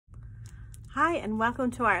Hi, and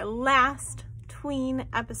welcome to our last tween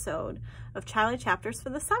episode of Charlie Chapters for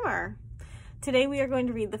the summer. Today we are going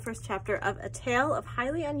to read the first chapter of A Tale of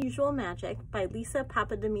Highly Unusual Magic by Lisa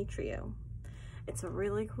Papademetriou. It's a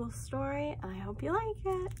really cool story, and I hope you like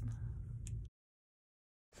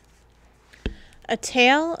it. A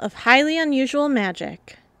Tale of Highly Unusual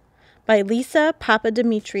Magic by Lisa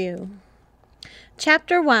Papademetriou.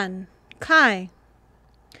 Chapter 1. Kai.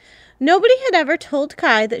 Nobody had ever told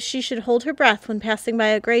Kai that she should hold her breath when passing by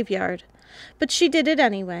a graveyard, but she did it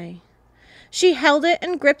anyway. She held it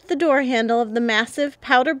and gripped the door handle of the massive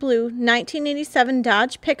powder blue 1987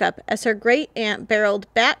 Dodge pickup as her great-aunt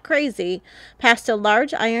barreled bat crazy past a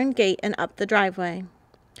large iron gate and up the driveway.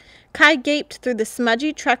 Kai gaped through the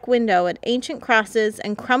smudgy truck window at ancient crosses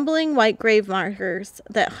and crumbling white grave markers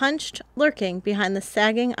that hunched lurking behind the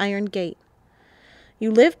sagging iron gate. "You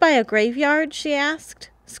live by a graveyard?" she asked,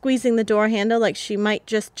 squeezing the door handle like she might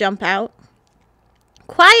just jump out.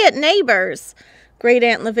 "Quiet, neighbors!" Great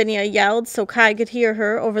Aunt Lavinia yelled so Kai could hear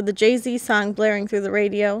her over the Jay-Z song blaring through the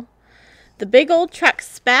radio. The big old truck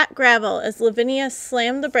spat gravel as Lavinia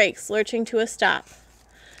slammed the brakes, lurching to a stop.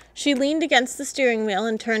 She leaned against the steering wheel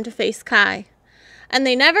and turned to face Kai. "And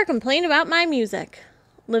they never complain about my music."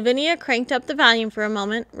 Lavinia cranked up the volume for a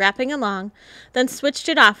moment, rapping along, then switched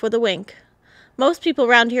it off with a wink. "Most people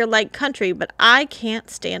around here like country, but I can't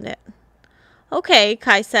stand it." "Okay,"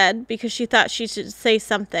 Kai said, because she thought she should say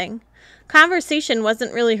something. Conversation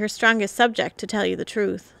wasn't really her strongest subject, to tell you the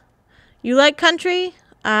truth. "You like country?"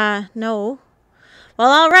 No." "Well,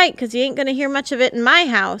 all right, 'cause you ain't gonna hear much of it in my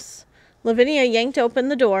house." Lavinia yanked open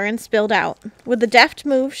the door and spilled out. With a deft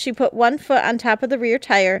move, she put one foot on top of the rear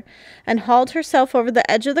tire and hauled herself over the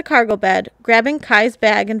edge of the cargo bed, grabbing Kai's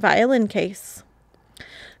bag and violin case.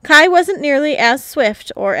 Kai wasn't nearly as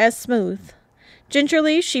swift or as smooth.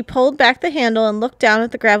 Gingerly, she pulled back the handle and looked down at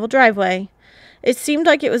the gravel driveway. It seemed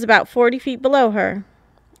like it was about 40 feet below her.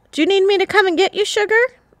 "Do you need me to come and get you, sugar?"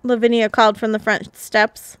 Lavinia called from the front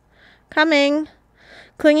steps. "Coming."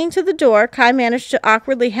 Clinging to the door, Kai managed to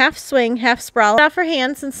awkwardly half swing, half sprawl off her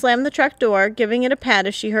hands and slammed the truck door, giving it a pat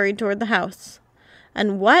as she hurried toward the house.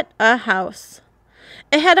 And what a house!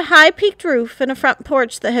 It had a high peaked roof and a front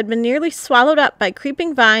porch that had been nearly swallowed up by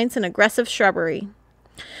creeping vines and aggressive shrubbery.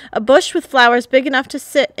 A bush with flowers big enough to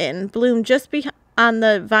sit in bloomed just beyond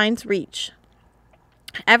the vine's reach.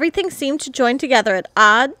 Everything seemed to join together at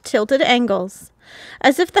odd, tilted angles,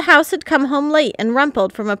 as if the house had come home late and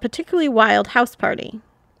rumpled from a particularly wild house party.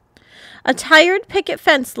 A tired picket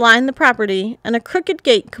fence lined the property, and a crooked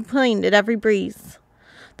gate complained at every breeze.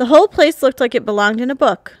 The whole place looked like it belonged in a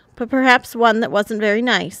book, but perhaps one that wasn't very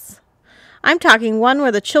nice. I'm talking one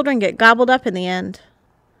where the children get gobbled up in the end.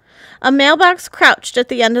 A mailbox crouched at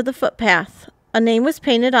the end of the footpath. A name was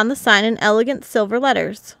painted on the sign in elegant silver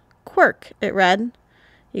letters. Quirk, it read.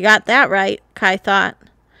 You got that right, Kai thought.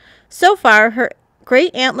 So far, her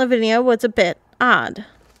great Aunt Lavinia was a bit odd.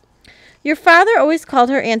 Your father always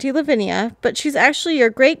called her Auntie Lavinia, but she's actually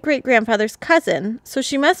your great-great-grandfather's cousin, so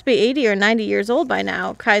she must be 80 or 90 years old by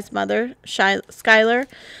now, Kai's mother, Skylar,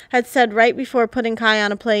 had said right before putting Kai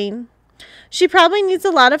on a plane. She probably needs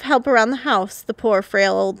a lot of help around the house, the poor,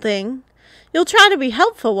 frail old thing. You'll try to be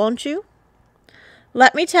helpful, won't you?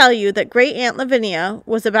 Let me tell you that Great Aunt Lavinia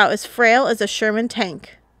was about as frail as a Sherman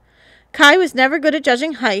tank. Kai was never good at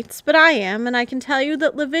judging heights, but I am, and I can tell you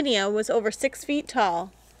that Lavinia was over 6 feet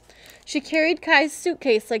tall. She carried Kai's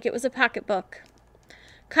suitcase like it was a pocketbook.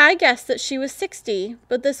 Kai guessed that she was 60,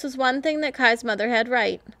 but this was one thing that Kai's mother had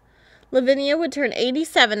right. Lavinia would turn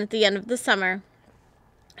 87 at the end of the summer.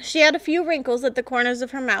 She had a few wrinkles at the corners of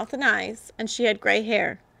her mouth and eyes, and she had gray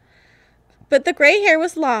hair. But the gray hair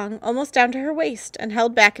was long, almost down to her waist, and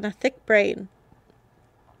held back in a thick braid.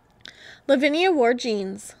 Lavinia wore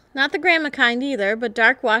jeans. Not the grandma kind either, but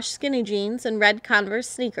dark-washed skinny jeans and red Converse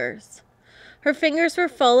sneakers. Her fingers were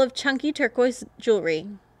full of chunky turquoise jewelry.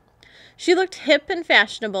 She looked hip and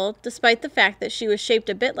fashionable, despite the fact that she was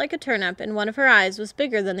shaped a bit like a turnip and one of her eyes was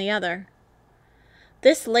bigger than the other.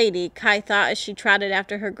 This lady, Kai thought as she trotted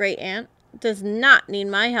after her great-aunt, does not need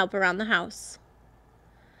my help around the house.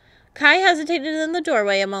 Kai hesitated in the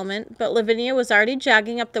doorway a moment, but Lavinia was already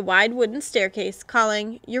jogging up the wide wooden staircase,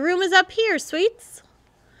 calling, "Your room is up here, sweets."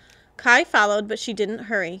 Kai followed, but she didn't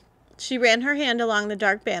hurry. She ran her hand along the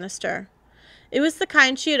dark banister. It was the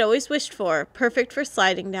kind she had always wished for, perfect for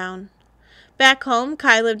sliding down. Back home,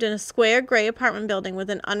 Kai lived in a square gray apartment building with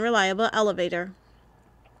an unreliable elevator.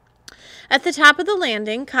 At the top of the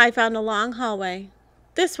landing, Kai found a long hallway.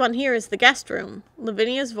 "This one here is the guest room."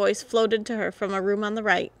 Lavinia's voice floated to her from a room on the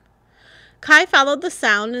right. Kai followed the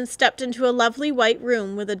sound and stepped into a lovely white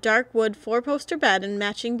room with a dark wood four-poster bed and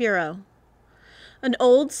matching bureau. An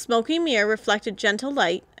old, smoky mirror reflected gentle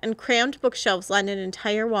light, and crammed bookshelves lined an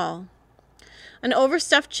entire wall. An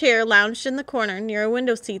overstuffed chair lounged in the corner near a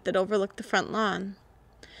window seat that overlooked the front lawn.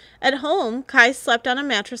 At home, Kai slept on a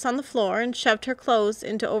mattress on the floor and shoved her clothes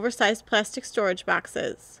into oversized plastic storage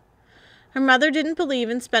boxes. Her mother didn't believe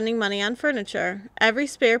in spending money on furniture. Every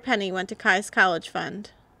spare penny went to Kai's college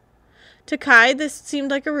fund. To Kai, this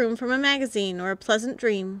seemed like a room from a magazine or a pleasant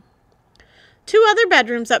dream. 2 other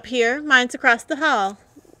bedrooms up here. Mine's across the hall.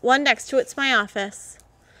 One next to it's my office.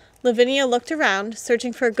 Lavinia looked around,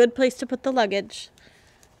 searching for a good place to put the luggage.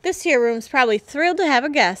 This here room's probably thrilled to have a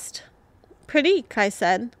guest. Pretty, Kai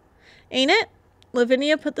said. Ain't it?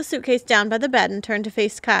 Lavinia put the suitcase down by the bed and turned to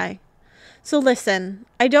face Kai. So listen,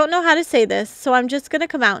 I don't know how to say this, so I'm just going to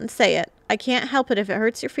come out and say it. I can't help it if it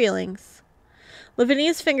hurts your feelings.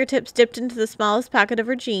 Lavinia's fingertips dipped into the smallest pocket of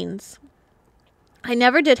her jeans. I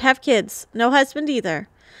never did have kids. No husband either.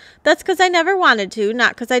 That's 'cause I never wanted to,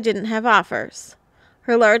 not 'cause I didn't have offers.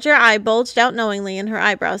 Her larger eye bulged out knowingly and her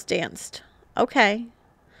eyebrows danced. Okay.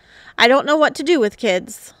 I don't know what to do with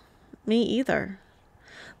kids. Me either.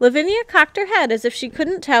 Lavinia cocked her head as if she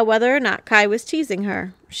couldn't tell whether or not Kai was teasing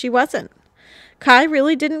her. She wasn't. Kai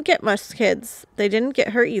really didn't get much kids. They didn't get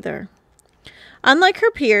her either. Unlike her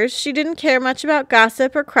peers, she didn't care much about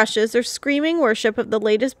gossip or crushes or screaming worship of the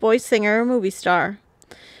latest boy singer or movie star.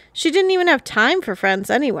 She didn't even have time for friends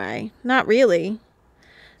anyway. Not really.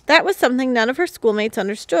 That was something none of her schoolmates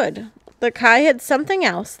understood. That Kai had something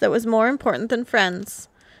else that was more important than friends.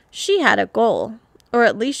 She had a goal. Or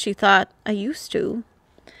at least she thought, I used to.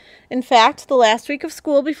 In fact, the last week of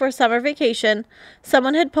school before summer vacation,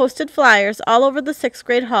 someone had posted flyers all over the 6th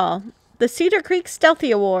grade hall. The Cedar Creek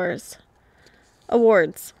Stealthy Awards.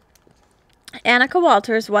 Annika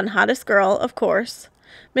Walters won Hottest Girl, of course.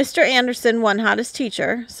 Mr. Anderson won Hottest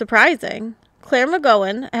Teacher. Surprising. Claire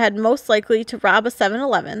McGowan had Most Likely to Rob a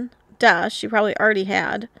 7-Eleven. Duh, she probably already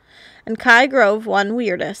had. And Kai Grove won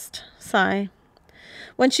Weirdest. Sigh.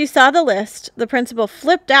 When she saw the list, the principal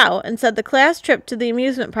flipped out and said the class trip to the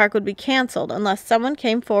amusement park would be canceled unless someone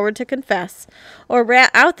came forward to confess or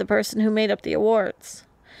rat out the person who made up the awards.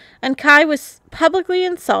 And Kai was publicly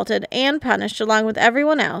insulted and punished along with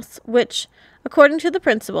everyone else, which, according to the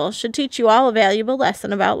principal, should teach you all a valuable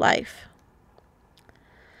lesson about life.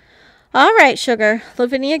 All right, sugar.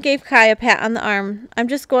 Lavinia gave Kai a pat on the arm. I'm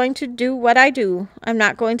just going to do what I do. I'm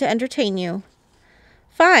not going to entertain you.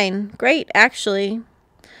 Fine. Great, actually.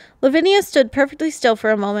 Lavinia stood perfectly still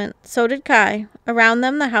for a moment. So did Kai. Around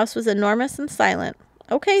them, the house was enormous and silent.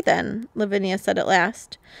 Okay, then, Lavinia said at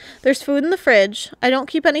last. There's food in the fridge. I don't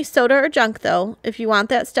keep any soda or junk, though. If you want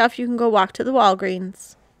that stuff, you can go walk to the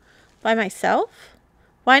Walgreens. By myself?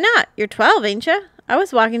 Why not? You're 12, ain't you? I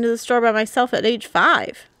was walking to the store by myself at age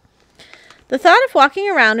 5. The thought of walking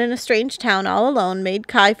around in a strange town all alone made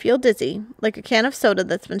Kai feel dizzy, like a can of soda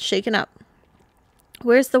that's been shaken up.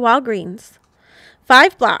 Where's the Walgreens?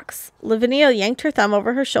 5 blocks. Lavinia yanked her thumb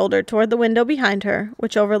over her shoulder toward the window behind her,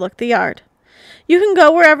 which overlooked the yard. You can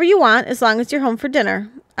go wherever you want as long as you're home for dinner.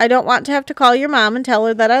 I don't want to have to call your mom and tell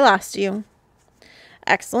her that I lost you.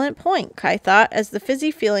 Excellent point, Kai thought, as the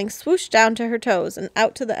fizzy feeling swooshed down to her toes and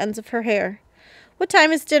out to the ends of her hair. What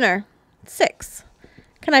time is dinner? 6.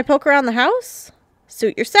 Can I poke around the house?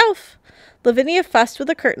 Suit yourself. Lavinia fussed with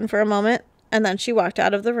a curtain for a moment, and then she walked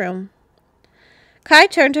out of the room. Kai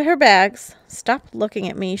turned to her bags. Stop looking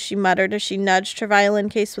at me, she muttered as she nudged her violin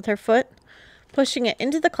case with her foot, pushing it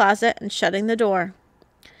into the closet and shutting the door.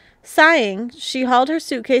 Sighing, she hauled her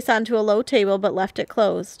suitcase onto a low table but left it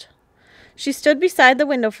closed. She stood beside the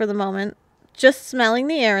window for the moment, just smelling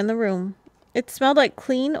the air in the room. It smelled like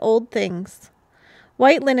clean old things.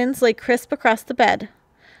 White linens lay crisp across the bed.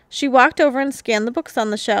 She walked over and scanned the books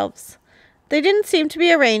on the shelves. They didn't seem to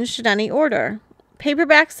be arranged in any order.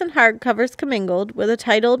 Paperbacks and hardcovers commingled, with a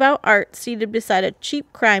title about art seated beside a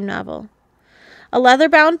cheap crime novel. A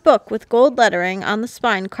leather-bound book with gold lettering on the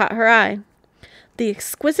spine caught her eye. The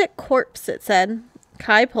Exquisite Corpse, it said.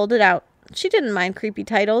 Kai pulled it out. She didn't mind creepy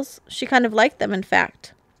titles. She kind of liked them, in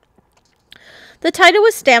fact. The title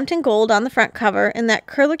was stamped in gold on the front cover in that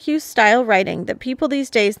curlicue-style writing that people these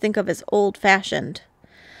days think of as old-fashioned.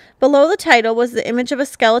 Below the title was the image of a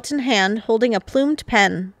skeleton hand holding a plumed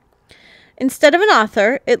pen. Instead of an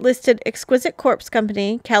author, it listed Exquisite Corpse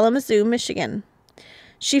Company, Kalamazoo, Michigan.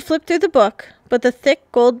 She flipped through the book, but the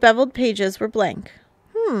thick gold-beveled pages were blank.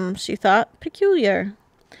 She thought, peculiar.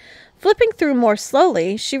 Flipping through more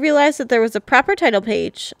slowly, she realized that there was a proper title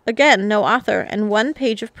page, again no author, and 1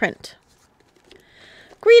 page of print.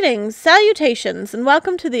 Greetings, salutations, and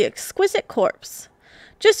welcome to the Exquisite Corpse.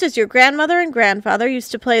 Just as your grandmother and grandfather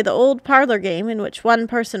used to play the old parlor game in which one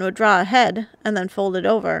person would draw a head and then fold it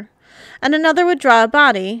over, and another would draw a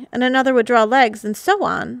body, and another would draw legs, and so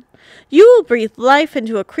on. You will breathe life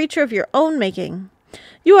into a creature of your own making.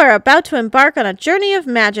 You are about to embark on a journey of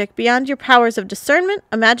magic beyond your powers of discernment,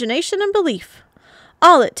 imagination, and belief.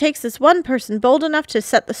 All it takes is one person bold enough to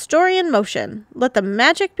set the story in motion. Let the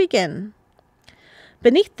magic begin."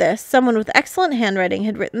 Beneath this, someone with excellent handwriting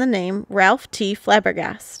had written the name Ralph T.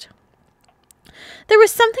 Flabbergast. There was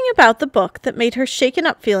something about the book that made her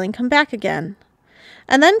shaken-up feeling come back again.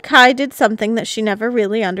 And then Kai did something that she never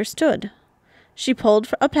really understood. She pulled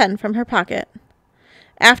a pen from her pocket.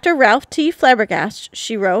 After Ralph T. Flabbergast,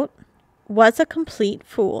 she wrote, "was a complete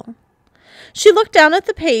fool." She looked down at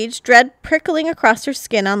the page, dread prickling across her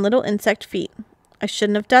skin on little insect feet. I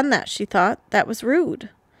shouldn't have done that, she thought. That was rude.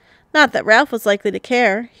 Not that Ralph was likely to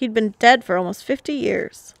care. He'd been dead for almost 50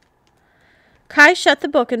 years. Kai shut the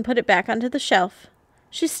book and put it back onto the shelf.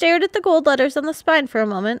 She stared at the gold letters on the spine for a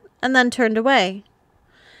moment, and then turned away.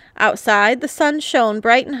 Outside, the sun shone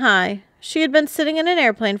bright and high. She had been sitting in an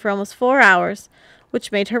airplane for almost 4 hours,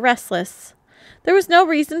 which made her restless. There was no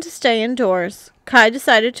reason to stay indoors. Kai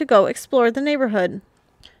decided to go explore the neighborhood.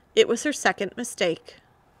 It was her second mistake.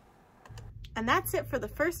 And that's it for the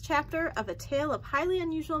first chapter of A Tale of Highly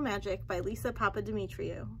Unusual Magic by Lisa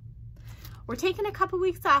Papademetriou. We're taking a couple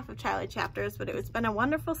weeks off of Charlie chapters, but it's been a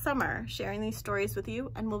wonderful summer sharing these stories with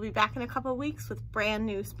you, and we'll be back in a couple weeks with brand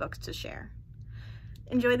new books to share.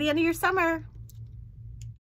 Enjoy the end of your summer!